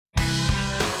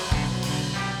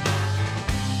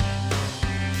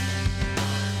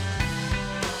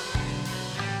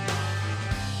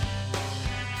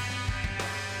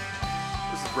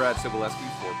Brad Sobolewski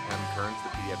for Penn Kearns, the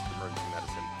Pediatric Emergency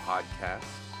Medicine Podcast.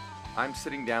 I'm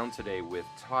sitting down today with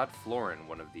Todd Florin,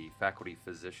 one of the faculty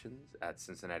physicians at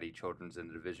Cincinnati Children's in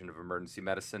the Division of Emergency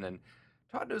Medicine, and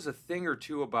Todd knows a thing or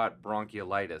two about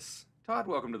bronchiolitis. Todd,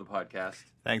 welcome to the podcast.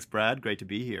 Thanks, Brad. Great to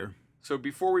be here. So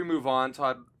before we move on,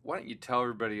 Todd, why don't you tell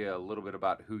everybody a little bit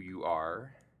about who you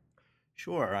are?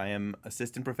 Sure. I am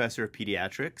Assistant Professor of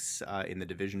Pediatrics in the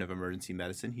Division of Emergency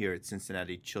Medicine here at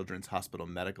Cincinnati Children's Hospital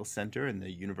Medical Center in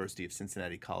the University of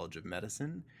Cincinnati College of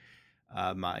Medicine.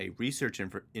 My research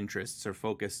interests are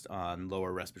focused on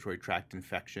lower respiratory tract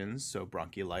infections, so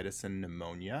bronchiolitis and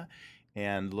pneumonia,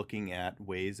 and looking at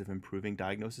ways of improving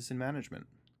diagnosis and management.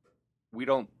 We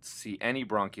don't see any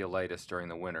bronchiolitis during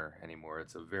the winter anymore.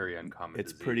 It's a very uncommon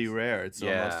disease. It's pretty rare. It's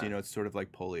almost, it's sort of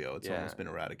like polio. It's almost been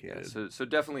eradicated. Yeah. So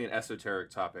definitely an esoteric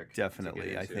topic.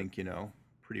 Definitely. I think,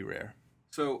 pretty rare.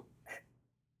 So,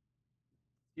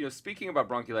 speaking about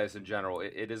bronchiolitis in general,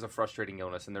 it is a frustrating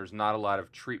illness, and there's not a lot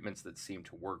of treatments that seem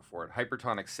to work for it.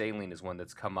 Hypertonic saline is one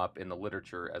that's come up in the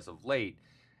literature as of late.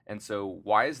 And so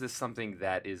why is this something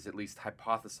that is at least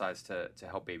hypothesized to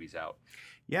help babies out?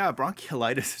 Yeah,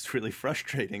 bronchiolitis is really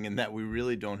frustrating in that we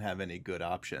really don't have any good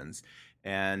options.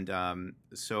 And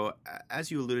so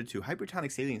as you alluded to,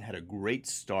 hypertonic saline had a great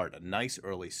start, a nice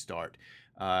early start,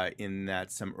 in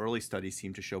that some early studies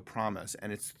seem to show promise.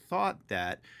 And it's thought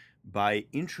that by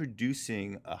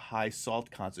introducing a high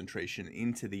salt concentration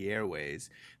into the airways,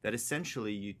 that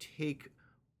essentially you take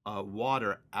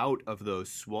water out of those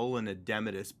swollen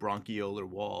edematous bronchiolar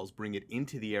walls, bring it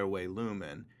into the airway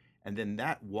lumen, and then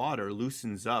that water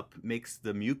loosens up, makes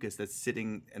the mucus that's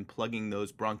sitting and plugging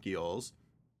those bronchioles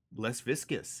less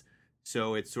viscous.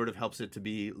 So it sort of helps it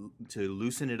to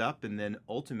loosen it up, and then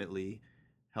ultimately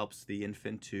helps the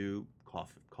infant to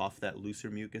cough that looser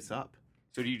mucus up.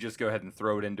 So do you just go ahead and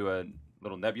throw it into a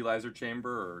little nebulizer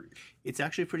chamber, or? It's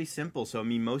actually pretty simple. So,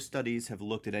 most studies have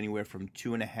looked at anywhere from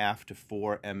 2.5 to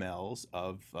 4 mLs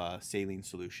of saline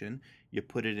solution. You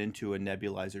put it into a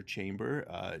nebulizer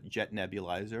chamber, jet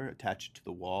nebulizer, attach it to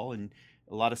the wall, and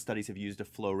a lot of studies have used a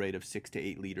flow rate of 6 to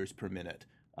 8 liters per minute,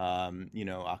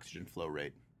 oxygen flow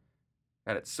rate.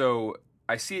 Got it. So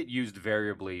I see it used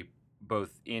variably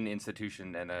both in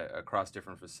institution and across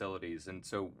different facilities. And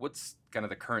so what's kind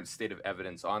of the current state of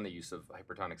evidence on the use of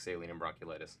hypertonic saline in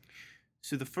bronchiolitis?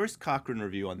 So the first Cochrane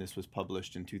review on this was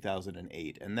published in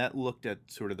 2008, and that looked at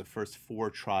sort of the first 4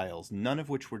 trials, none of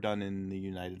which were done in the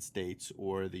United States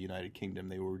or the United Kingdom.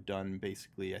 They were done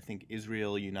basically, I think,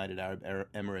 Israel, United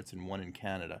Arab Emirates, and one in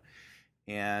Canada.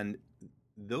 And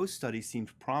those studies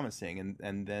seemed promising,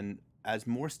 and then as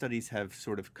more studies have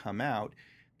sort of come out,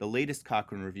 the latest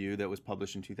Cochrane review that was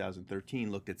published in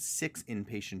 2013 looked at 6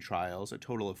 inpatient trials, a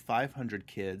total of 500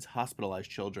 kids,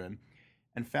 hospitalized children,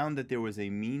 and found that there was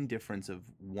a mean difference of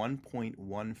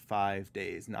 1.15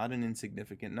 days, not an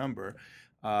insignificant number,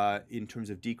 in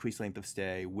terms of decreased length of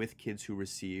stay with kids who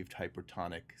received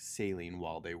hypertonic saline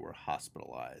while they were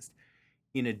hospitalized.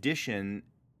 In addition,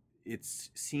 it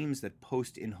seems that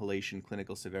post-inhalation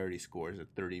clinical severity scores at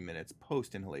 30 minutes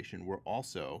post-inhalation were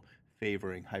also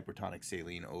favoring hypertonic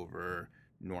saline over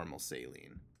normal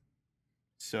saline.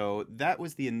 So that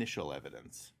was the initial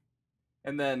evidence.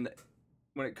 And then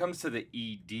when it comes to the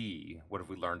ED, what have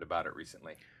we learned about it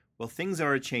recently? Well, things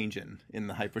are a-changin' in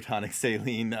the hypertonic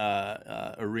saline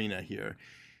arena here.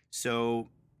 So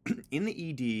in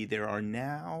the ED, there are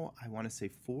now, I want to say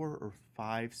 4 or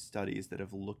 5 studies that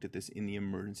have looked at this in the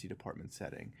emergency department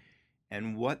setting.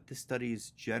 And what the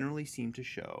studies generally seem to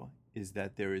show is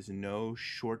that there is no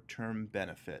short-term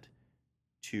benefit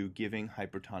to giving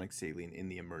hypertonic saline in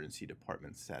the emergency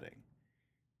department setting.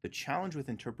 The challenge with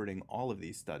interpreting all of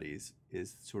these studies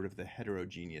is sort of the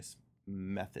heterogeneous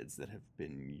methods that have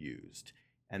been used.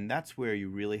 And that's where you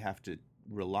really have to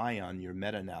rely on your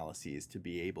meta-analyses to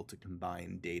be able to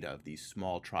combine data of these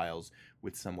small trials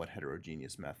with somewhat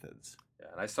heterogeneous methods.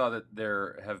 Yeah, and I saw that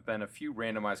there have been a few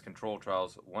randomized control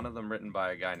trials, one of them written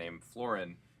by a guy named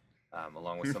Florin,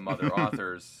 along with some other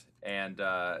authors. And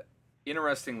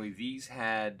interestingly, these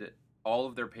had all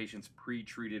of their patients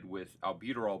pre-treated with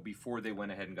albuterol before they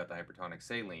went ahead and got the hypertonic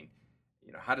saline.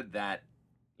 How did that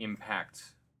impact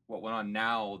what went on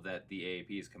now that the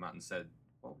AAP has come out and said,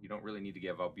 well, you don't really need to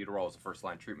give albuterol as a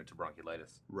first-line treatment to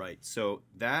bronchiolitis? Right. So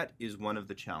that is one of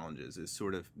the challenges, is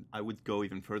sort of, I would go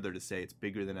even further to say it's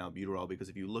bigger than albuterol, because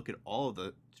if you look at all of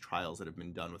the trials that have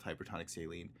been done with hypertonic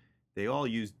saline, they all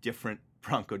use different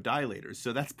bronchodilators.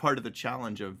 So that's part of the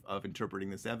challenge of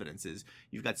interpreting this evidence is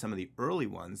you've got some of the early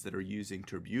ones that are using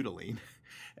terbutaline,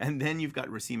 and then you've got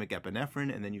racemic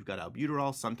epinephrine, and then you've got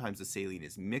albuterol. Sometimes the saline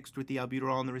is mixed with the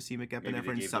albuterol and the racemic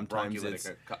epinephrine. Sometimes it's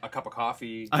a cup of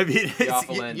coffee. I mean,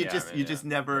 Theophylline, you just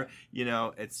never,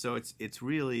 it's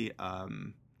really,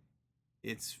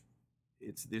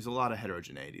 there's a lot of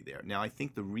heterogeneity there. Now, I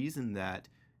think the reason that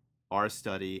our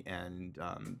study and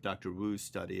Dr. Wu's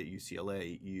study at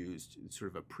UCLA used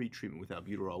sort of a pre-treatment with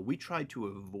albuterol, we tried to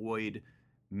avoid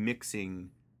mixing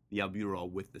the albuterol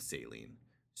with the saline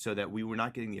so that we were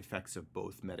not getting the effects of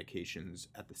both medications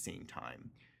at the same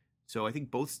time. So I think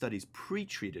both studies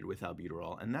pre-treated with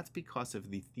albuterol, and that's because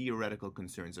of the theoretical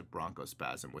concerns of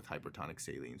bronchospasm with hypertonic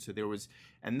saline. So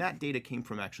and that data came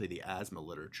from actually the asthma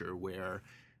literature where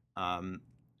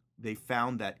they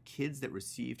found that kids that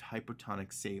received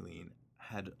hypertonic saline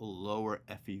had a lower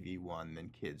FEV1 than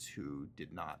kids who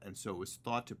did not. And so it was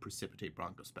thought to precipitate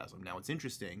bronchospasm. Now, what's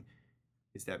interesting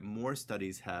is that more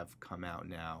studies have come out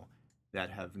now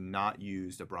that have not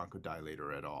used a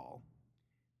bronchodilator at all.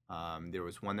 There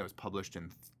was one that was published in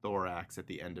Thorax at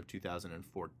the end of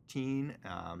 2014,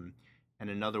 and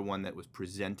another one that was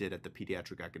presented at the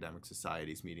Pediatric Academic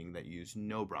Societies meeting that used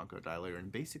no bronchodilator.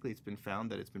 And basically, it's been found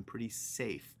that it's been pretty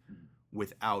safe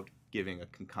without giving a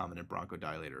concomitant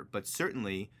bronchodilator. But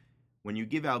certainly, when you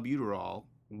give albuterol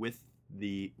with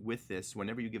this,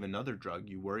 whenever you give another drug,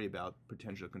 you worry about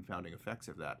potential confounding effects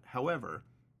of that. However,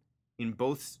 in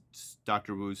both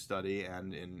Dr. Wu's study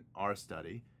and in our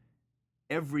study,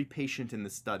 every patient in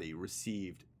the study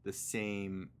received the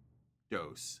same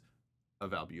dose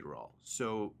of albuterol.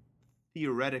 So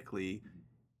theoretically,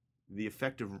 the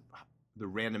effect of the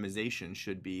randomization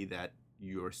should be that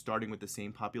you're starting with the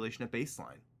same population at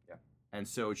baseline. Yeah. And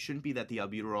so it shouldn't be that the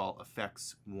albuterol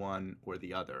affects one or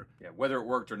the other. Yeah, whether it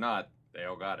worked or not, they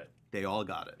all got it. They all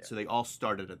got it. Yeah. So they all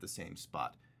started at the same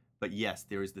spot. But yes,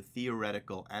 there is the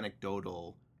theoretical,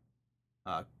 anecdotal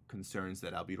concerns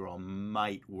that albuterol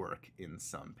might work in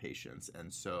some patients.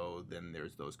 And so then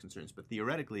there's those concerns. But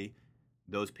theoretically,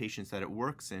 those patients that it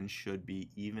works in should be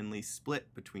evenly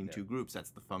split between two groups. That's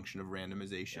the function of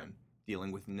randomization,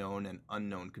 dealing with known and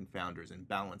unknown confounders and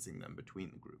balancing them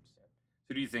between the groups.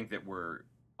 So do you think that we're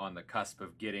on the cusp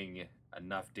of getting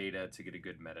enough data to get a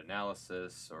good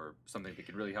meta-analysis or something that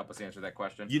could really help us answer that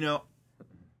question?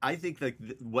 I think that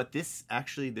this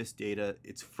data,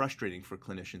 it's frustrating for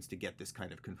clinicians to get this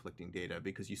kind of conflicting data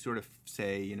because you sort of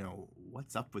say,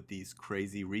 what's up with these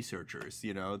crazy researchers?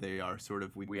 They are sort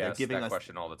of we ask giving that us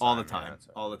question all the time.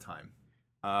 All the time.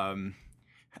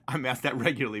 I'm asked that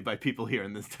regularly by people here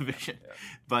in this division. Yeah.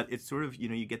 But it's sort of,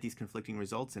 you get these conflicting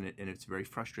results and it's very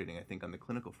frustrating, I think, on the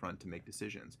clinical front to make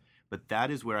decisions. But that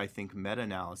is where I think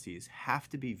meta-analyses have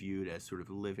to be viewed as sort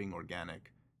of living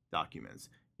organic documents.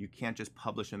 You can't just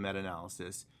publish a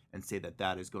meta-analysis and say that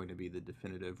that is going to be the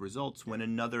definitive results when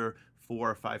another 4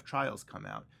 or 5 trials come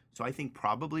out. So I think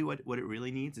probably what it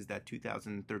really needs is that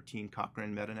 2013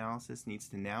 Cochrane meta-analysis needs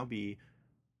to now be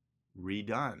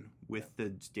redone with the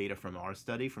data from our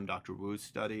study, from Dr. Wu's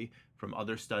study, from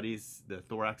other studies, the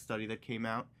Thorax study that came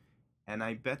out. And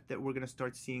I bet that we're going to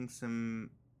start seeing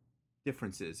some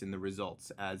differences in the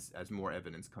results as more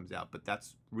evidence comes out. But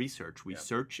that's research. We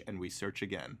search and we search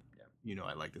again.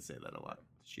 I like to say that a lot.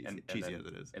 Cheesy as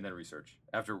it is. And then research.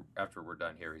 After we're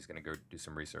done here, he's going to go do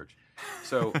some research.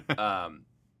 So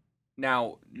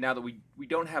now that we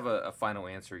don't have a final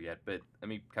answer yet, but let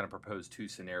me kind of propose 2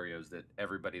 scenarios that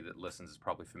everybody that listens is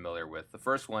probably familiar with. The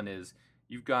first one is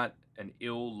you've got an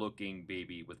ill-looking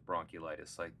baby with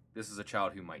bronchiolitis. Like, this is a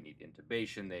child who might need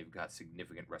intubation. They've got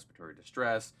significant respiratory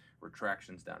distress,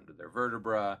 retractions down to their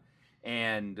vertebra,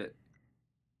 and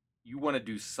you want to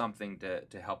do something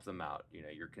to help them out.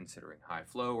 You're considering high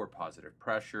flow or positive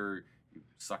pressure. You've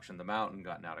suctioned them out and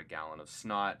gotten out a gallon of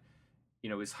snot.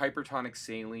 Is hypertonic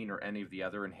saline or any of the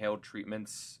other inhaled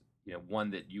treatments, one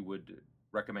that you would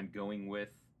recommend going with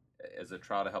as a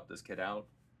trial to help this kid out?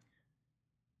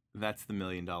 That's the $1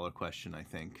 million question, I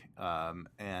think.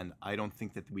 And I don't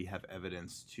think that we have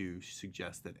evidence to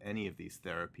suggest that any of these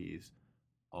therapies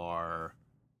are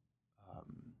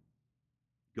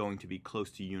going to be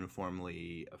close to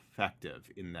uniformly effective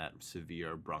in that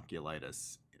severe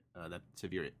bronchiolitis,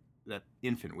 that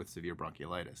infant with severe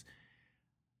bronchiolitis.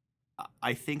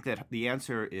 I think that the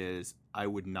answer is I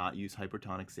would not use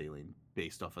hypertonic saline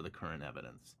based off of the current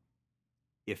evidence.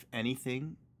 If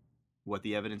anything, what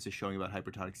the evidence is showing about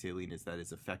hypertonic saline is that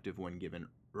it's effective when given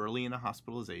early in a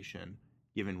hospitalization,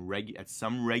 given at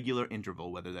some regular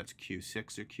interval, whether that's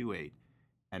Q6 or Q8,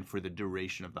 and for the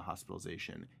duration of the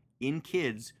hospitalization, in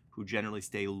kids who generally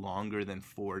stay longer than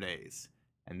 4 days.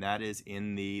 And that is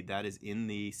in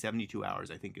the 72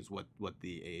 hours, I think, is what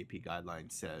the AAP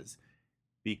guideline says.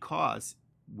 Because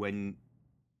when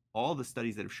all the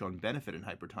studies that have shown benefit in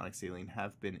hypertonic saline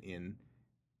have been in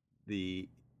the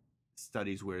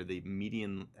studies where the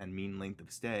median and mean length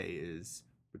of stay is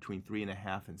between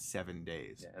 3.5 and 7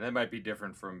 days. Yeah, and that might be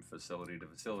different from facility to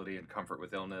facility, and comfort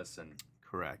with illness and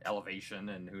correct elevation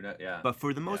and who knows. Yeah. But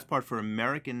for the most part, for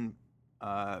American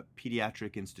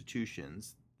pediatric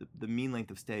institutions, the mean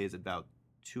length of stay is about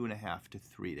 2.5 to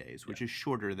 3 days, which is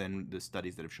shorter than the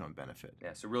studies that have shown benefit.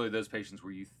 Yeah, so really those patients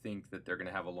where you think that they're going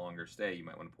to have a longer stay, you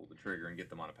might want to pull the trigger and get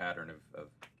them on a pattern of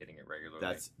getting it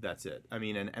regularly. That's it. I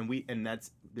mean, and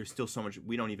that's, there's still so much,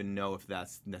 we don't even know if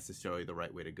that's necessarily the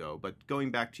right way to go. But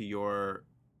going back to your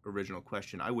original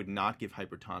question, I would not give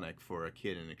hypertonic for a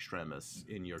kid in extremis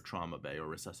in your trauma bay or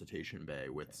resuscitation bay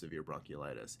with severe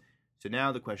bronchiolitis. So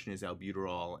now the question is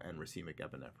albuterol and racemic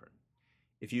epinephrine.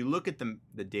 If you look at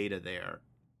the data there,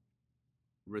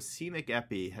 racemic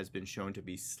epi has been shown to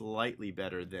be slightly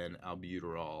better than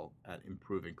albuterol at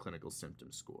improving clinical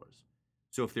symptom scores.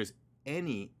 So if there's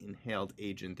any inhaled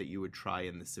agent that you would try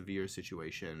in the severe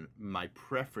situation, my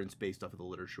preference based off of the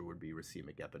literature would be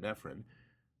racemic epinephrine,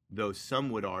 though some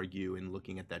would argue in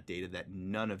looking at that data that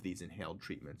none of these inhaled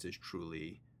treatments is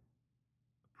truly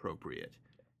appropriate.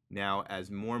 Now,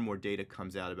 as more and more data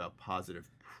comes out about positive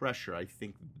pressure, I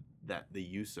think that the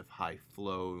use of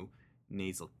high-flow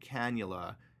nasal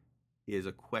cannula is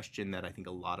a question that I think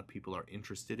a lot of people are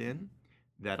interested in,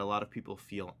 that a lot of people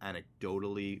feel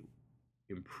anecdotally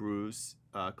improves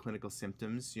clinical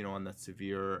symptoms, on that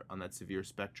severe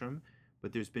spectrum,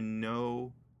 but there's been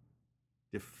no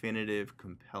definitive,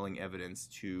 compelling evidence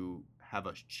to have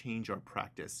us change our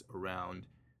practice around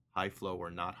high flow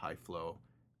or not high flow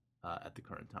at the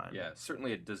current time. Yeah,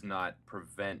 certainly it does not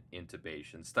prevent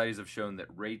intubation. Studies have shown that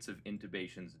rates of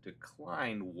intubations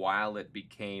declined while it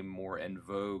became more en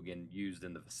vogue and used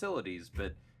in the facilities,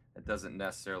 but it doesn't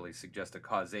necessarily suggest a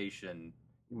causation.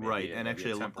 Right, and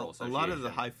actually a lot of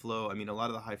the high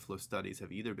flow studies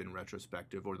have either been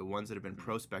retrospective, or the ones that have been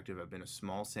prospective have been a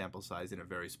small sample size in a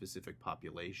very specific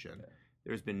population. Okay.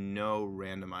 There's been no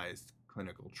randomized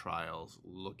clinical trials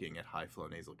looking at high flow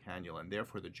nasal cannula, and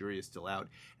therefore the jury is still out.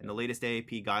 And the latest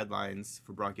AAP guidelines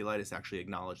for bronchiolitis actually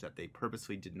acknowledge that they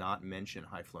purposely did not mention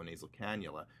high flow nasal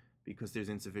cannula because there's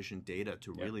insufficient data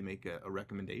to really make a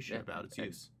recommendation about its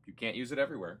use. You can't use it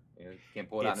everywhere. You can't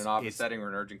pull it out in an office setting or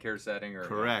an urgent care setting. Or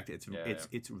correct.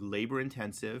 It's labor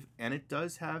intensive, and it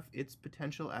does have its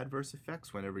potential adverse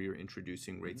effects whenever you're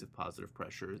introducing rates of positive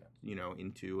pressure,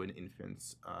 into an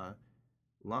infant's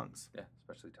lungs. Yeah,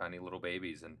 especially tiny little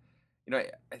babies. And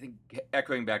I think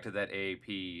echoing back to that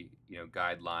AAP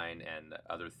guideline and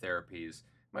other therapies,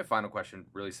 my final question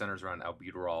really centers around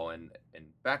albuterol. And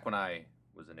back when I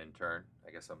was an intern,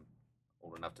 I guess I'm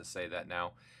old enough to say that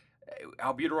now,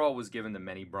 albuterol was given to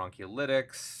many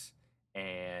broncholytics,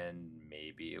 and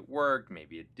maybe it worked,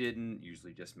 maybe it didn't.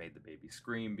 Usually just made the baby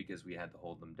scream because we had to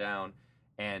hold them down.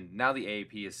 And now the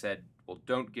AAP has said, well,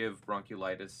 don't give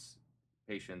bronchiolitis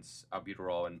patients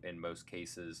albuterol in most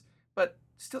cases, but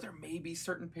still there may be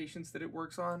certain patients that it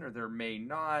works on, or there may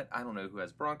not. I don't know who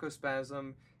has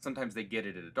bronchospasm. Sometimes they get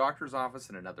it at a doctor's office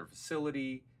in another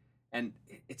facility, and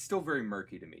it's still very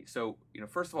murky to me. So,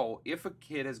 first of all, if a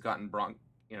kid has gotten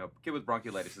kid with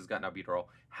bronchiolitis has gotten albuterol,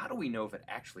 how do we know if it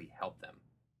actually helped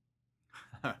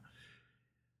them?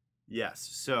 Yes,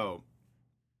 so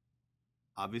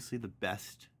obviously the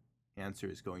best answer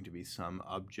is going to be some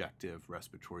objective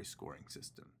respiratory scoring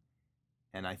system.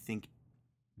 And I think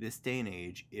this day and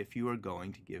age, if you are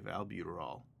going to give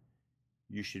albuterol,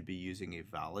 you should be using a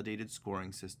validated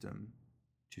scoring system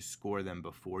to score them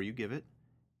before you give it,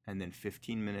 and then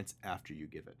 15 minutes after you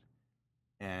give it.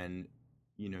 And,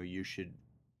 you should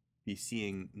be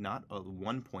seeing not a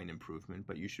 1-point improvement,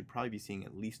 but you should probably be seeing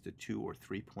at least a 2 or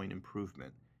 3 point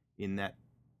improvement in that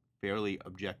fairly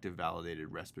objective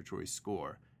validated respiratory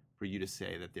score for you to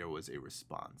say that there was a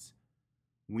response.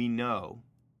 We know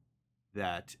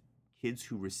that kids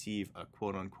who receive a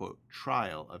quote-unquote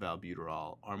trial of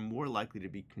albuterol are more likely to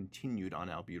be continued on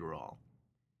albuterol.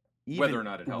 Whether or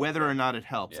not it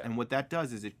helps. Yeah. And what that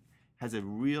does is it has a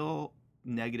real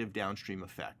negative downstream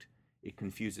effect. It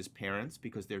confuses parents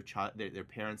because their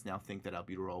parents now think that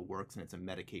albuterol works and it's a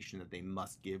medication that they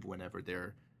must give whenever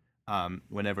their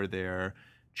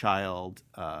child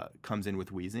comes in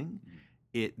with wheezing.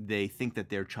 They think that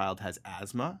their child has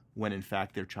asthma when in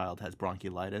fact their child has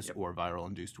bronchiolitis or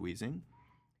viral-induced wheezing.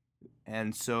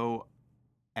 And so,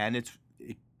 it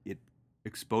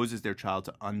exposes their child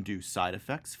to undue side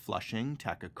effects, flushing,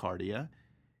 tachycardia.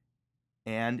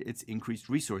 and it's increased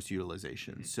resource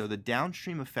utilization. So the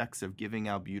downstream effects of giving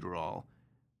albuterol,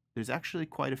 there's actually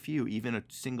quite a few, even a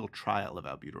single trial of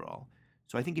albuterol.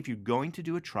 So I think if you're going to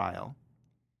do a trial,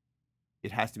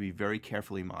 it has to be very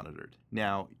carefully monitored.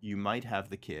 Now, you might have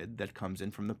the kid that comes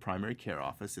in from the primary care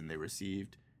office and they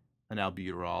received an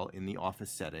albuterol in the office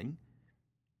setting,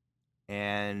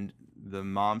 and the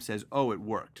mom says, oh, it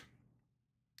worked.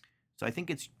 So I think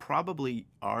it's probably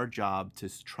our job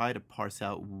to try to parse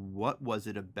out what was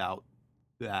it about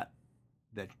that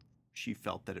she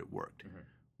felt that it worked. Mm-hmm.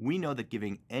 We know that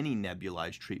giving any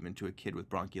nebulized treatment to a kid with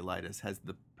bronchiolitis has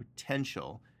the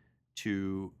potential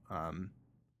to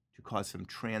cause some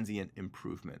transient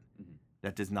improvement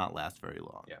that does not last very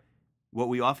long. Yeah. What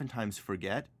we oftentimes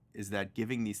forget is that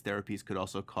giving these therapies could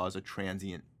also cause a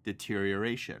transient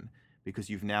deterioration because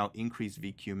you've now increased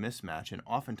VQ mismatch, and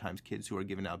oftentimes kids who are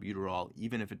given albuterol,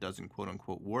 even if it doesn't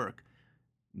quote-unquote work,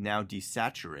 now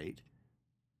desaturate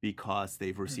because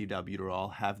they've received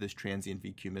albuterol, have this transient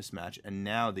VQ mismatch, and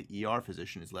now the ER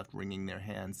physician is left wringing their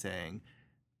hands saying,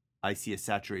 I see a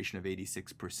saturation of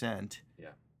 86%. Yeah.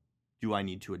 Do I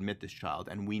need to admit this child?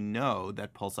 And we know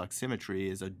that pulse oximetry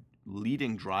is a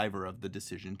leading driver of the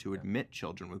decision to admit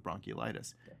children with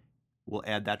bronchiolitis. Yeah. We'll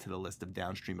add that to the list of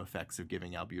downstream effects of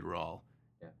giving albuterol.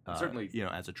 Yeah. Certainly,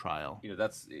 as a trial.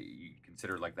 That's, you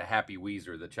consider like the happy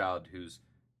wheezer, the child who's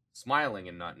smiling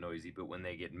and not noisy, but when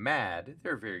they get mad,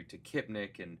 they're very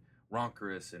tachypnic and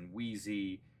roncorous and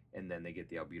wheezy, and then they get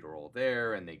the albuterol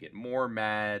there, and they get more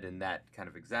mad, and that kind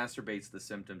of exacerbates the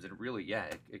symptoms, and really,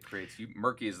 it creates,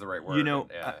 murky is the right word.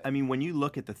 I mean, when you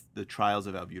look at the trials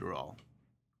of albuterol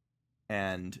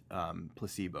and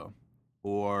placebo,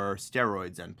 or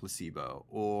steroids and placebo,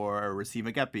 or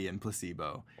racemic epi and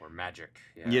placebo. Or magic.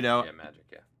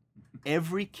 Magic,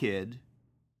 every kid,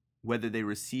 whether they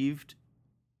received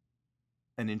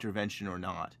an intervention or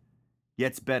not,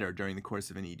 gets better during the course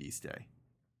of an ED stay.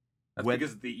 That's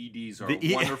because the EDs are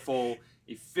a wonderful,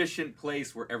 efficient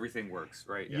place where everything works,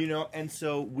 right? Yeah. And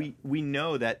so we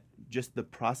know that just the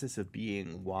process of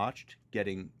being watched,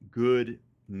 getting good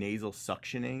nasal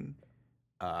suctioning,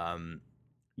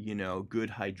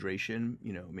 good hydration,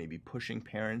 maybe pushing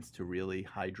parents to really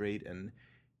hydrate. And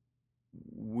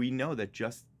we know that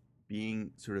just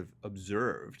being sort of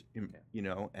observed,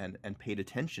 and paid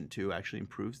attention to actually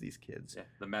improves these kids. Yeah.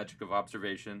 The magic of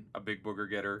observation, a big booger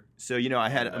getter. So, I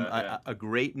had a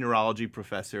great neurology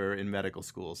professor in medical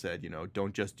school said,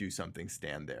 don't just do something,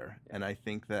 stand there. Yeah. And I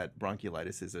think that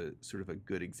bronchiolitis is a sort of a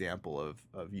good example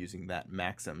of using that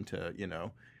maxim to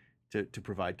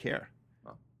provide care.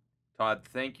 Well, Todd,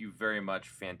 thank you very much.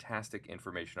 Fantastic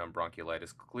information on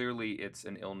bronchiolitis. Clearly, it's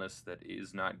an illness that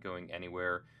is not going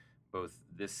anywhere, both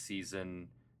this season,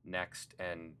 next,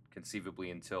 and conceivably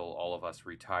until all of us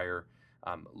retire.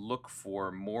 Look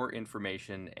for more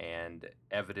information and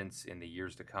evidence in the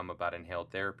years to come about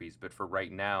inhaled therapies. But for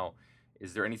right now,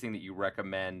 is there anything that you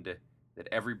recommend that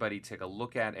everybody take a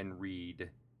look at and read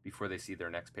before they see their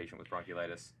next patient with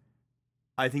bronchiolitis?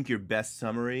 I think your best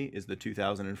summary is the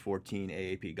 2014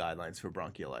 AAP guidelines for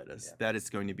bronchiolitis. Yeah. That is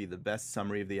going to be the best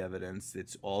summary of the evidence.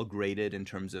 It's all graded in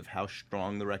terms of how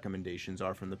strong the recommendations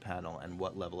are from the panel and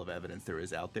what level of evidence there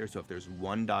is out there. So if there's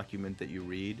one document that you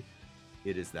read,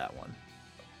 it is that one.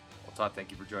 Well, Todd, thank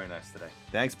you for joining us today.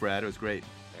 Thanks, Brad. It was great.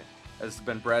 Okay. This has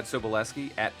been Brad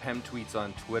Sobolewski at PEM Tweets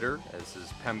on Twitter. This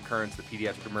is PEM Currents, the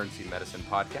Pediatric Emergency Medicine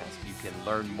Podcast. You can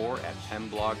learn more at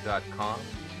pemblog.com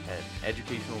and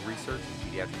educational research in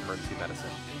pediatric emergency medicine.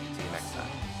 See you next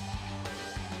time.